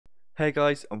Hey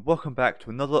guys, and welcome back to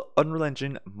another Unreal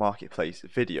Engine Marketplace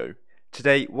video.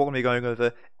 Today what we're going to be going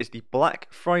over is the Black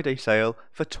Friday sale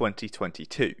for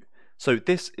 2022. So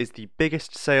this is the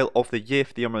biggest sale of the year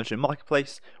for the Unreal Engine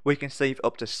Marketplace, where you can save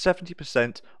up to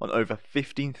 70% on over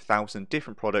 15,000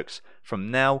 different products from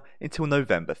now until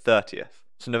November 30th.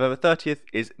 So November 30th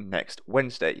is next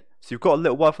Wednesday. So you've got a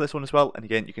little while for this one as well, and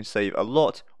again you can save a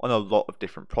lot on a lot of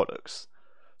different products.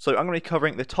 So I'm going to be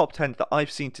covering the top 10 that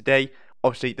I've seen today.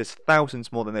 Obviously there's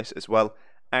thousands more than this as well,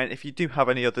 and if you do have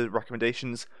any other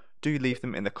recommendations, do leave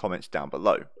them in the comments down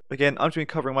below. Again, I'm just going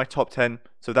to be covering my top 10,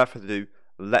 so without further ado,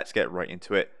 let's get right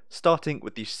into it, starting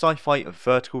with the sci-fi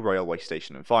vertical railway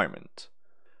station environment.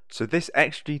 So this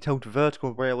extra detailed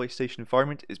vertical railway station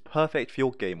environment is perfect for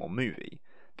your game or movie.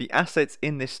 The assets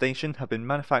in this station have been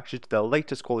manufactured to their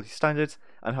latest quality standards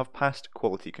and have passed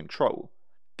quality control.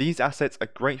 These assets are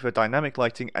great for dynamic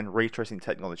lighting and ray tracing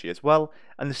technology as well,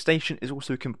 and the station is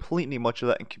also completely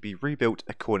modular and can be rebuilt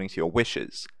according to your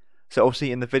wishes. So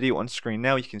obviously in the video on screen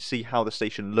now you can see how the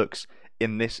station looks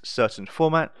in this certain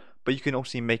format, but you can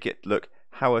also make it look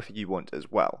however you want as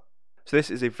well. So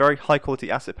this is a very high quality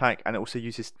asset pack, and it also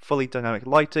uses fully dynamic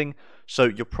lighting, so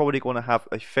you're probably going to have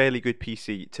a fairly good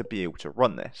PC to be able to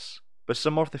run this. But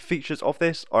some of the features of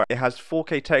this are it has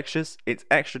 4K textures, it's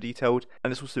extra detailed,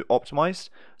 and it's also optimized.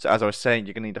 So as I was saying,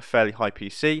 you're going to need a fairly high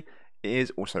PC. It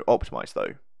is also optimized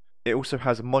though. It also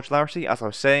has modularity, as I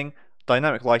was saying,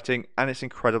 dynamic lighting, and it's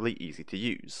incredibly easy to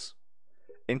use.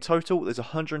 In total, there's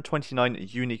 129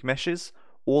 unique meshes,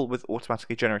 all with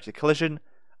automatically generated collision,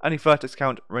 and a vertex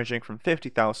count ranging from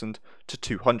 50,000 to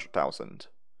 200,000.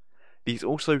 These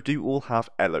also do all have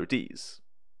LODs.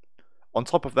 On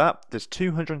top of that, there's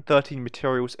 213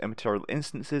 materials and material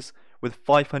instances with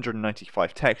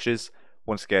 595 textures,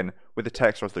 once again with the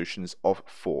text resolutions of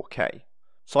 4K.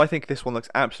 So I think this one looks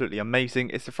absolutely amazing.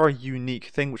 It's a very unique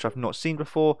thing which I've not seen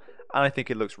before, and I think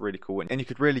it looks really cool, and you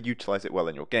could really utilize it well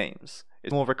in your games.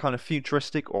 It's more of a kind of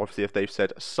futuristic, or obviously if they've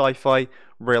said sci-fi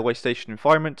railway station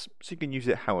environment, so you can use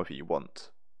it however you want.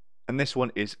 And this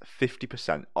one is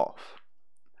 50% off.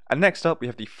 And next up we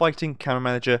have the Fighting Camera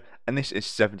Manager, and this is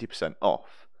 70%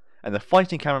 off. And the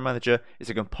Fighting Camera Manager is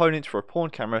a component for a pawn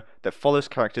camera that follows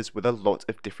characters with a lot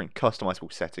of different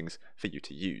customizable settings for you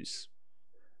to use.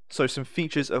 So some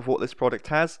features of what this product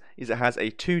has is it has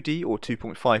a 2D or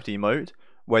 2.5D mode,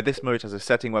 where this mode has a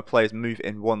setting where players move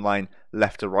in one line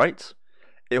left to right.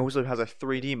 It also has a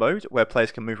 3D mode where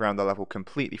players can move around the level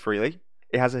completely freely.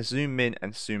 It has a zoom in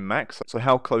and zoom max, so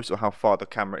how close or how far the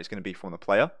camera is going to be from the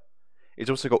player. It's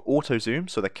also got auto zoom,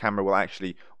 so the camera will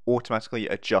actually automatically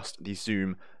adjust the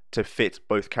zoom to fit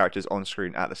both characters on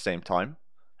screen at the same time.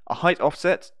 A height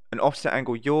offset, an offset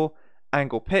angle yaw,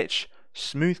 angle pitch,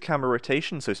 smooth camera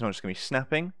rotation, so it's not just going to be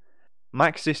snapping.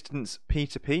 Max distance P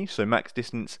to P, so max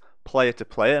distance player to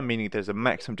player, meaning there's a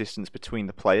maximum distance between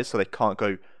the players so they can't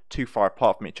go too far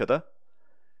apart from each other.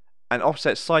 An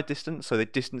offset side distance, so the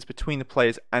distance between the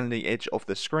players and the edge of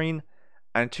the screen.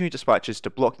 And 2 dispatches to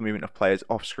block the movement of players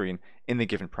off screen in the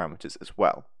given parameters as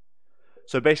well.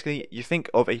 So basically, you think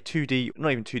of a 2D,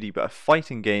 not even 2D, but a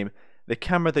fighting game, the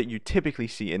camera that you typically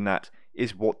see in that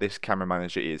is what this camera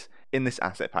manager is in this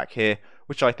asset pack here,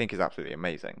 which I think is absolutely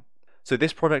amazing. So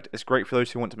this product is great for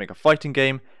those who want to make a fighting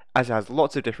game, as it has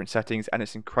lots of different settings and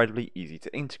it's incredibly easy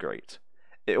to integrate.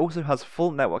 It also has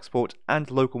full network support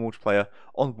and local multiplayer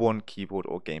on one keyboard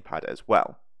or gamepad as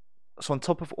well. So on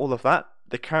top of all of that,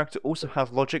 the character also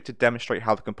has logic to demonstrate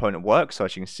how the component works, so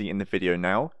as you can see in the video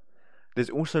now. There's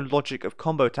also logic of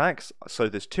combo attacks, so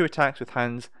there's 2 attacks with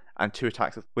hands and 2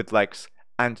 attacks with legs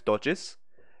and dodges.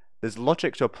 There's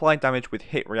logic to apply damage with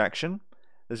hit reaction.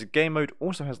 There's a game mode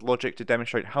also has logic to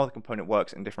demonstrate how the component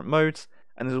works in different modes,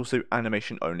 and there's also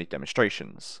animation only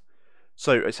demonstrations.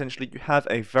 So essentially you have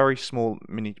a very small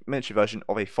miniature version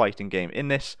of a fighting game in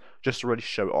this, just to really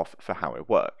show off for how it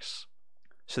works.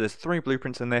 So there's 3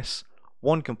 blueprints in this,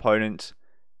 1 component,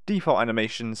 default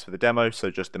animations for the demo,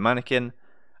 so just the mannequin,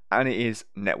 and it is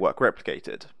network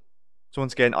replicated. So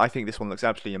once again, I think this one looks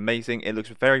absolutely amazing. It looks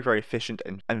very, very efficient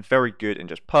and very good and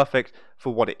just perfect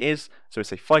for what it is. So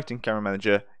it's a fighting camera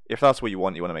manager. If that's what you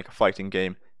want to make a fighting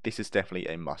game, this is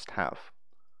definitely a must-have.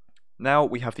 Now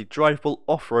we have the Drivable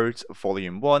Off Roads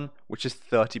Volume 1, which is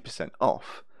 30%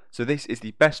 off. So this is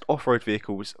the best off-road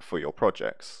vehicles for your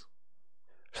projects.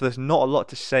 So there's not a lot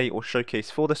to say or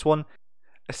showcase for this one.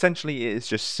 Essentially it is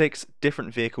just 6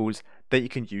 different vehicles that you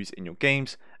can use in your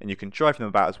games, and you can drive them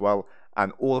about as well,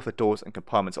 and all of the doors and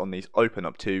compartments on these open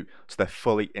up too, so they're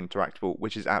fully interactable,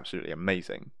 which is absolutely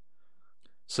amazing.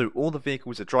 So all the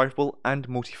vehicles are drivable and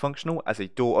multifunctional as a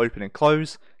door open and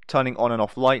close, turning on and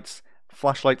off lights,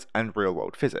 flashlights and real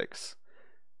world physics.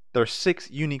 There are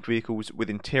 6 unique vehicles with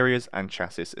interiors and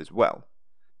chassis as well.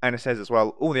 And it says as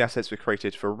well, all the assets were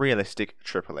created for realistic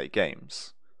AAA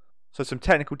games. So some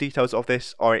technical details of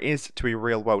this are it is to a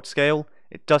real world scale,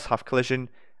 it does have collision,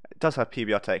 it does have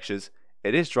PBR textures,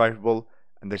 it is drivable,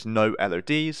 and there's no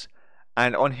LODs.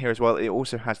 And on here as well, it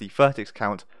also has the vertex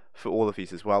count for all of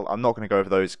these as well. I'm not going to go over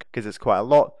those because it's quite a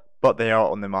lot, but they are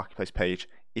on the marketplace page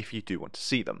if you do want to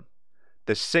see them.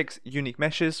 There's 6 unique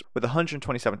meshes with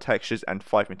 127 textures and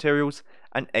 5 materials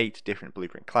and 8 different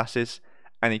blueprint classes,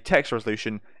 and the texture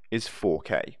resolution is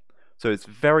 4K. So it's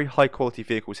very high quality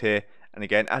vehicles here, and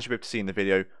again, as you'll be able to see in the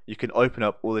video, you can open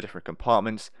up all the different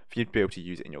compartments for you to be able to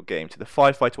use it in your game. So the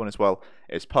firefighter one as well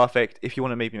is perfect. If you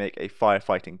want to maybe make a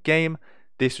firefighting game,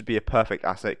 this would be a perfect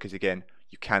asset because again,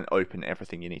 you can open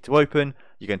everything you need to open,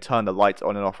 you can turn the lights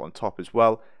on and off on top as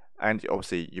well, and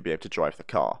obviously you'll be able to drive the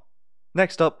car.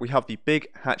 Next up, we have the big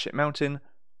Hatchet Mountain,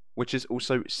 which is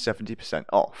also 70%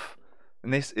 off,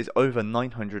 and this is over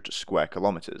 900 square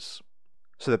kilometers.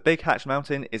 So the big Hatchet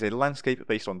Mountain is a landscape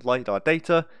based on LiDAR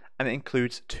data, and it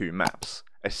includes 2 maps,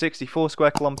 a 64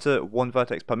 square kilometer 1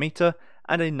 vertex per meter,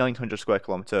 and a 900 square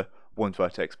kilometer 1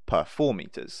 vertex per 4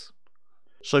 meters.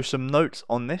 So some notes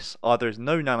on this are there is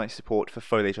no nanite support for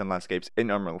foliage and landscapes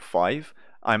in Unreal 5.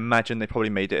 I imagine they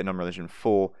probably made it in Unreal Engine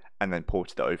 4 and then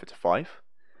ported it over to 5.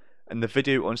 And the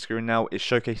video on screen now is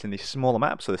showcasing the smaller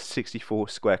map, so the 64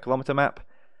 square kilometer map,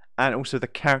 and also the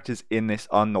characters in this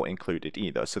are not included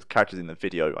either. So the characters in the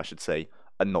video, I should say,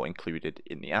 are not included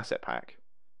in the asset pack.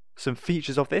 Some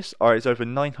features of this are it's over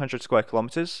 900 square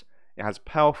kilometers, it has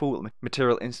powerful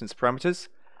material instance parameters,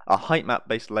 a height map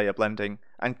based layer blending,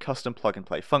 and custom plug and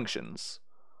play functions.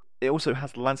 It also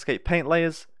has landscape paint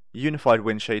layers, unified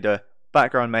wind shader,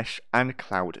 background mesh, and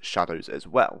cloud shadows as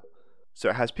well. So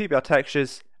it has PBR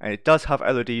textures, and it does have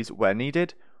LODs where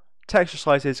needed. Texture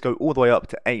sizes go all the way up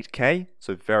to 8K,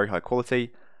 so very high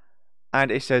quality. And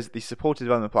it says the supported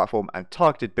development platform and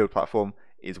targeted build platform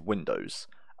is Windows.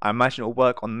 I imagine it will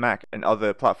work on Mac and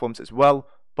other platforms as well,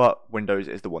 but Windows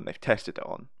is the one they've tested it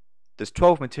on. There's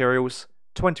 12 materials,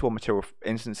 21 material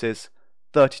instances,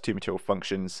 32 material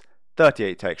functions,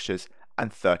 38 textures,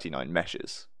 and 39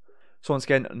 meshes. So once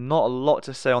again, not a lot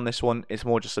to say on this one, it's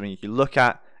more just something you can look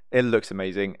at. It looks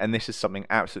amazing, and this is something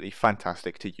absolutely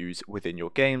fantastic to use within your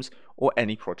games or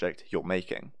any project you're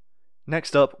making.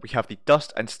 Next up, we have the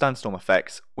Dust and SandStorm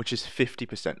FX, which is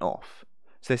 50% off.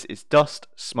 So this is Dust,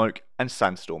 Smoke, and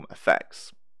SandStorm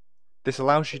FX. This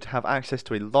allows you to have access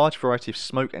to a large variety of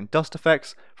smoke and dust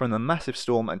effects, from the massive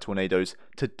storm and tornadoes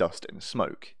to dust and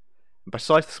smoke. And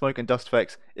besides the smoke and dust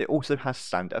effects, it also has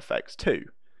sand effects too.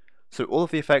 So all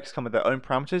of the effects come with their own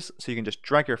parameters, so you can just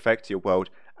drag your effect to your world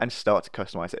and start to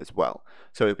customize it as well.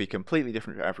 So it'll be completely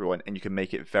different for everyone, and you can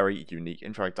make it very unique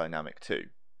and very dynamic too.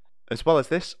 As well as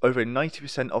this, over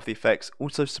 90% of the effects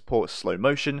also support slow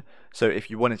motion, so if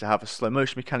you wanted to have a slow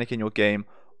motion mechanic in your game,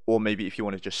 or maybe if you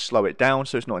want to just slow it down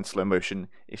so it's not in slow motion,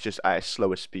 it's just at a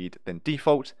slower speed than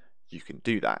default, you can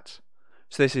do that.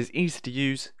 So this is easy to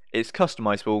use, it's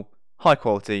customizable, high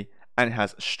quality, and it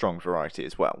has a strong variety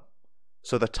as well.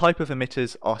 So the type of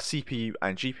emitters are CPU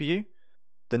and GPU.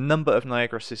 The number of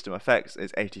Niagara system effects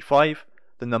is 85,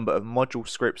 the number of module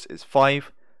scripts is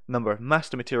 5, number of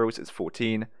master materials is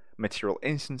 14, material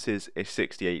instances is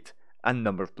 68, and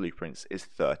number of blueprints is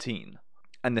 13.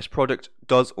 And this product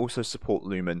does also support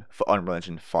Lumen for Unreal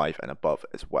Engine 5 and above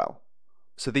as well.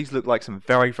 So these look like some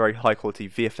very, very high quality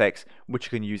VFX which you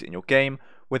can use in your game,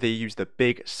 whether you use the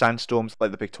big sandstorms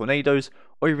like the big tornadoes,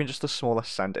 or even just the smaller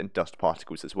sand and dust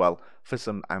particles as well for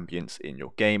some ambience in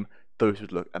your game. Those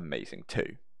would look amazing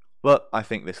too. But I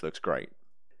think this looks great.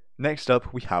 Next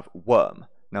up we have Worm.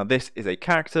 Now this is a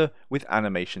character with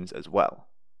animations as well.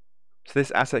 So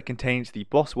this asset contains the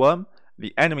boss worm,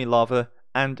 the enemy lava,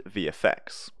 and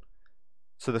VFX.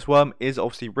 So this worm is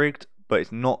obviously rigged, but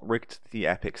it's not rigged to the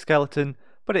epic skeleton,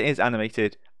 but it is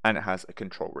animated and it has a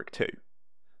control rig too.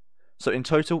 So in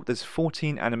total there's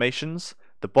 14 animations,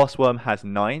 the boss worm has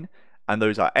 9, and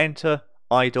those are enter,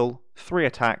 idle, 3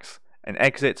 attacks, an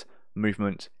exit,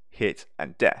 movement, hit,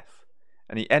 and death.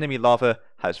 And the enemy lava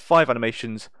has 5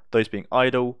 animations, those being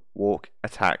idle, walk,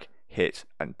 attack, hit,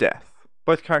 and death.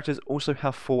 Both characters also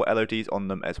have 4 LODs on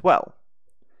them as well.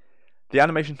 The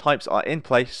animation types are in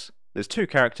place, there's 2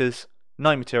 characters,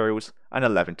 9 materials, and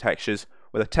 11 textures,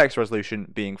 with a text resolution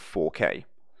being 4K.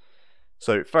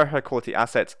 So very high quality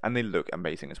assets, and they look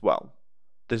amazing as well.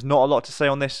 There's not a lot to say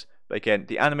on this, but again,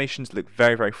 the animations look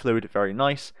very, very fluid, very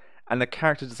nice, and the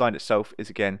character design itself is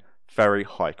again very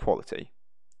high quality.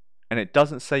 And it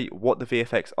doesn't say what the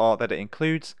VFX are that it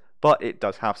includes, but it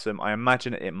does have some. I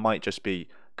imagine it might just be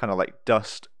kind of like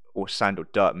dust or sand or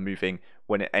dirt moving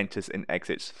when it enters and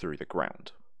exits through the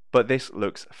ground. But this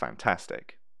looks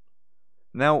fantastic.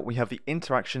 Now we have the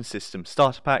Interaction System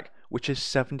Starter Pack, which is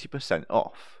 70%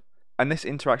 off. And this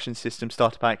Interaction System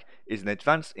Starter Pack is an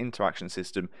advanced interaction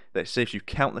system that saves you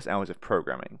countless hours of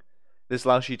programming. This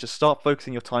allows you to start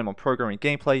focusing your time on programming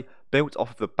gameplay built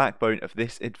off of the backbone of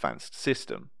this advanced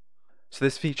system. So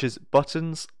this features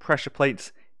buttons, pressure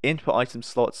plates, input item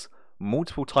slots,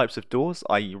 multiple types of doors,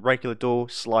 i.e. regular door,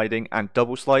 sliding, and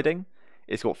double sliding.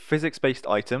 It's got physics-based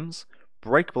items,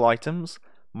 breakable items,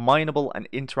 mineable and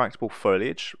interactable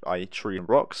foliage, i.e. tree and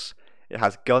rocks. It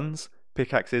has guns,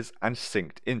 pickaxes, and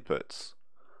synced inputs.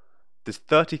 There's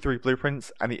 33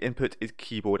 blueprints, and the input is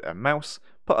keyboard and mouse,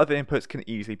 but other inputs can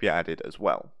easily be added as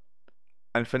well.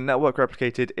 And for network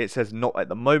replicated, it says not at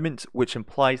the moment, which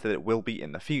implies that it will be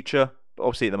in the future, but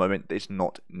obviously at the moment it's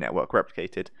not network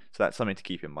replicated, so that's something to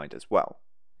keep in mind as well.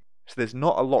 So there's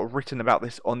not a lot written about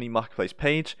this on the marketplace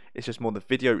page, it's just more the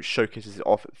video showcases it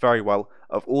off very well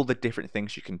of all the different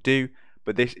things you can do,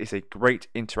 but this is a great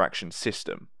interaction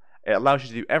system. It allows you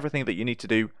to do everything that you need to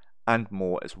do and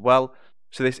more as well.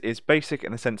 So this is basic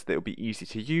in the sense that it will be easy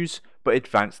to use, but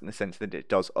advanced in the sense that it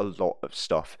does a lot of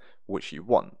stuff which you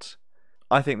want.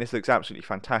 I think this looks absolutely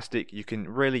fantastic. You can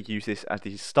really use this as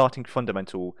the starting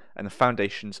fundamental and the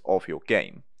foundations of your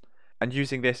game. And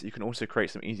using this, you can also create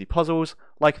some easy puzzles,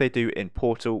 like they do in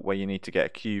Portal, where you need to get a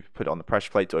cube, put it on the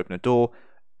pressure plate to open a door.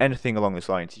 Anything along those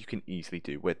lines you can easily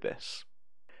do with this.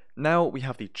 Now we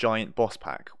have the Giant Boss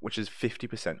Pack, which is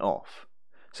 50% off.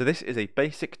 So this is a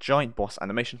basic Giant Boss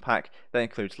animation pack that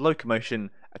includes locomotion,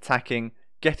 attacking,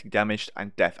 getting damaged,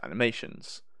 and death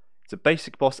animations. It's a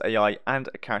basic boss AI and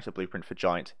a character blueprint for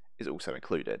Giant is also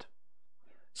included.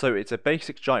 So it's a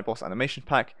basic Giant Boss animation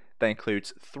pack that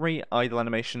includes 3 idle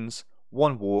animations,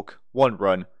 1 walk, 1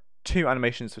 run, 2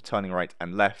 animations for turning right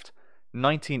and left,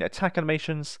 19 attack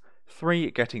animations, 3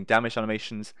 getting damaged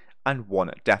animations, and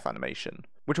 1 death animation,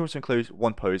 which also includes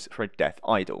 1 pose for a death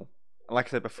idol. And like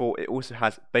I said before, it also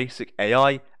has basic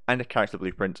AI and a character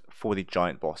blueprint for the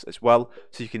Giant Boss as well,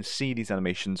 so you can see these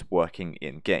animations working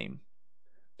in game.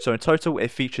 So in total,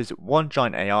 it features 1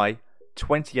 giant AI,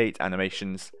 28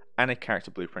 animations, and a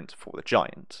character blueprint for the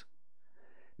giant.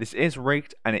 This is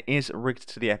rigged, and it is rigged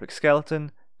to the Epic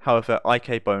Skeleton, however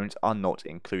IK bones are not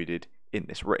included in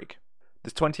this rig.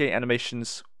 There's 28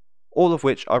 animations, all of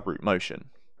which are root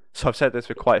motion. So I've said this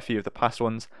for quite a few of the past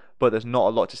ones, but there's not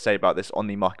a lot to say about this on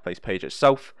the marketplace page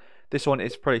itself. This one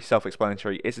is pretty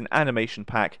self-explanatory. It's an animation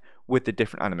pack with the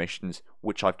different animations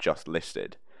which I've just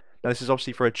listed. Now this is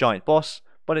obviously for a giant boss,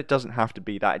 but it doesn't have to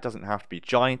be that. It doesn't have to be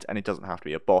giant, and it doesn't have to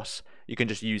be a boss. You can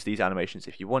just use these animations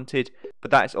if you wanted,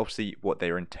 but that is obviously what they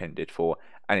are intended for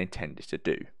and intended to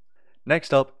do.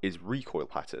 Next up is Recoil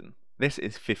Pattern. This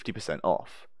is 50%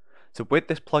 off. So with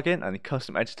this plugin and the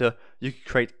custom editor, you can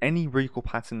create any recoil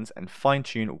patterns and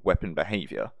fine-tune weapon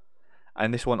behavior.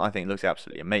 And this one I think looks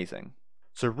absolutely amazing.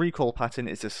 So Recoil Pattern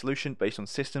is a solution based on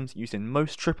systems used in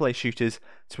most AAA shooters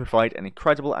to provide an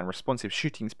incredible and responsive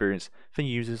shooting experience for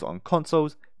users on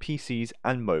consoles, PCs,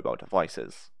 and mobile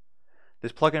devices.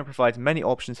 This plugin provides many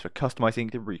options for customizing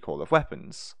the recoil of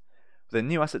weapons. With a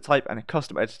new asset type and a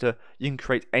custom editor, you can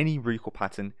create any recoil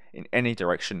pattern in any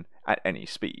direction at any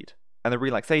speed, and the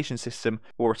relaxation system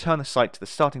will return the sight to the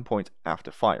starting point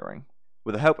after firing.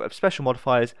 With the help of special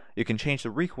modifiers, you can change the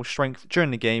recoil strength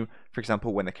during the game, for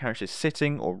example when the character is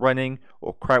sitting or running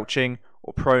or crouching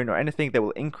or prone or anything that will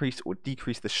increase or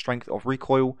decrease the strength of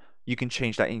recoil, you can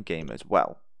change that in game as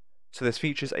well. So this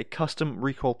features a custom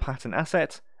recoil pattern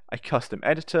asset, a custom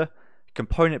editor,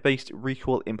 component-based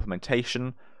recoil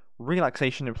implementation,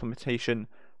 relaxation implementation,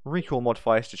 recoil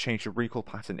modifiers to change the recoil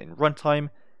pattern in runtime,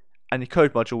 and the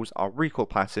code modules are recoil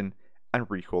pattern and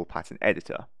recoil pattern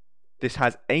editor. This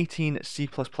has 18 C++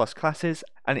 classes,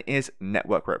 and it is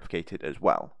network replicated as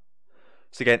well.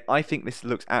 So again, I think this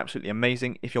looks absolutely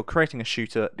amazing. If you're creating a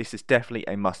shooter, this is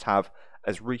definitely a must-have,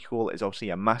 as recoil is obviously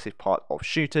a massive part of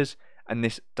shooters, and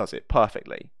this does it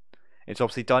perfectly. It's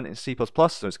obviously done in C++, so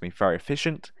it's going to be very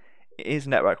efficient. It is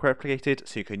network replicated,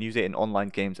 so you can use it in online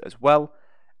games as well.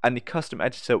 And the custom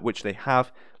editor which they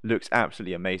have looks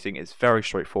absolutely amazing. It's very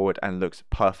straightforward and looks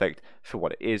perfect for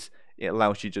what it is. It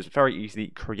allows you to just very easily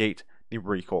create the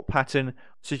recoil pattern,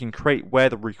 so you can create where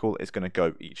the recoil is going to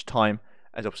go each time,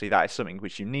 as obviously that is something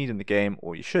which you need in the game,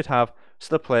 or you should have, so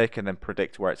the player can then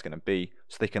predict where it's going to be,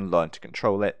 so they can learn to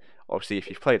control it. Obviously if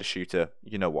you've played a shooter,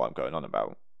 you know what I'm going on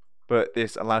about. But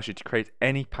this allows you to create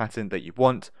any pattern that you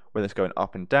want, whether it's going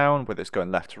up and down, whether it's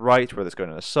going left to right, whether it's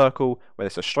going in a circle, whether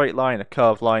it's a straight line, a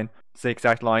curved line,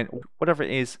 zigzag line, whatever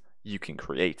it is, you can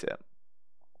create it.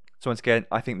 So once again,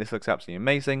 I think this looks absolutely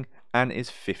amazing and is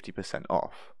 50%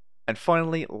 off. And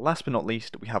finally, last but not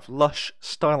least, we have Lush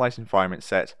Stylized Environment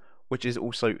Set, which is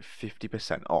also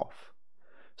 50% off.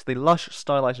 So the Lush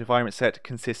Stylized Environment Set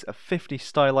consists of 50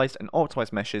 stylized and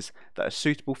optimized meshes that are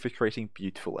suitable for creating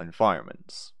beautiful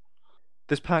environments.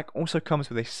 This pack also comes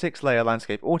with a 6-layer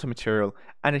landscape auto material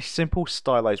and a simple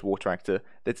stylized water actor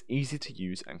that's easy to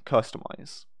use and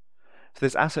customize. So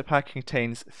this asset pack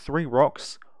contains 3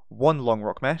 rocks, 1 long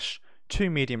rock mesh, 2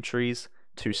 medium trees,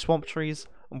 2 swamp trees,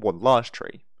 and 1 large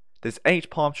tree. There's 8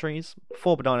 palm trees,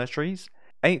 4 banana trees,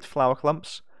 8 flower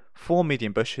clumps, 4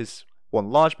 medium bushes,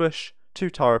 1 large bush, 2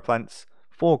 taro plants,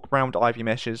 4 ground ivy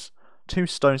meshes, 2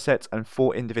 stone sets and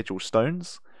 4 individual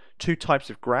stones, 2 types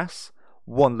of grass,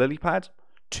 1 lily pad,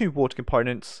 2 water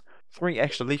components, 3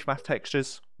 extra leaf matte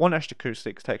textures, 1 extra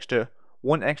acoustic texture,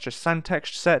 1 extra sand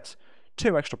texture set,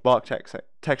 2 extra bark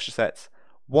texture sets,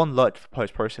 1 LUT for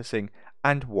post-processing,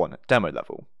 and 1 demo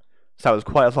level. So that was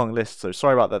quite a long list, so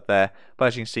sorry about that there, but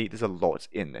as you can see, there's a lot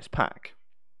in this pack.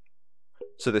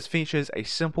 So this features a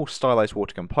simple stylized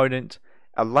water component,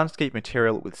 a landscape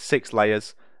material with 6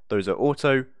 layers, those are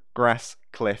auto, grass,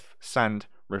 cliff, sand,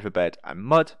 riverbed, and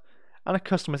mud, and a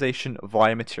customization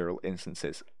via material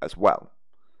instances as well.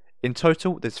 In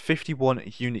total, there's 51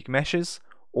 unique meshes,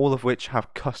 all of which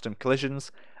have custom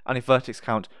collisions, and a vertex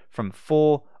count from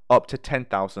 4 up to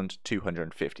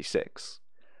 10,256.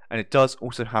 And it does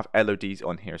also have LODs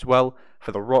on here as well,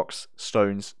 for the rocks,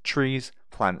 stones, trees,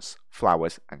 plants,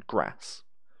 flowers, and grass.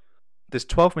 There's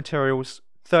 12 materials,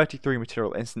 33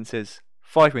 material instances,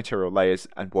 5 material layers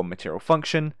and 1 material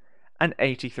function, and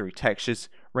 83 textures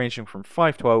ranging from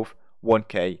 512,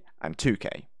 1K, and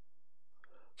 2K.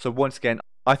 So once again,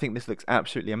 I think this looks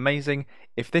absolutely amazing.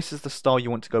 If this is the style you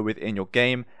want to go with in your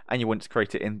game, and you want to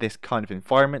create it in this kind of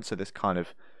environment, so this kind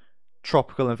of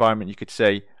tropical environment you could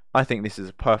say, I think this is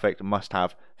a perfect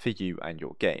must-have for you and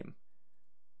your game.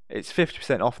 It's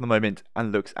 50% off at the moment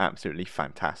and looks absolutely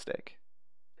fantastic.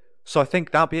 So I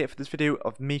think that'll be it for this video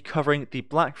of me covering the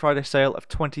Black Friday sale of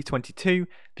 2022,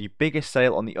 the biggest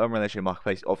sale on the Unreal Engine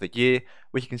marketplace of the year,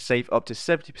 where you can save up to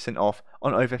 70% off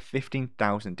on over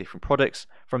 15,000 different products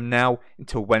from now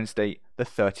until Wednesday, the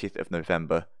 30th of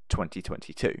November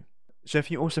 2022. So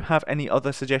if you also have any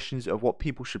other suggestions of what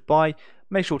people should buy,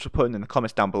 make sure to put them in the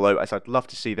comments down below, as I'd love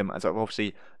to see them, as I've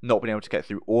obviously not been able to get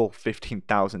through all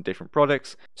 15,000 different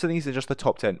products, so these are just the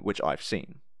top 10 which I've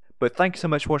seen. But thank you so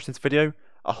much for watching this video.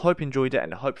 I hope you enjoyed it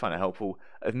and I hope you found it helpful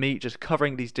of me just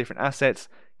covering these different assets,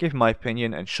 giving my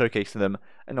opinion and showcasing them,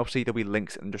 and obviously there'll be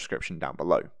links in the description down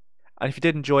below. And if you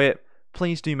did enjoy it,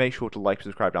 please do make sure to like and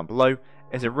subscribe down below,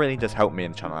 as it really does help me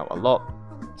and the channel out a lot.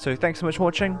 So thanks so much for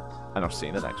watching, and I'll see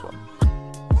you in the next one.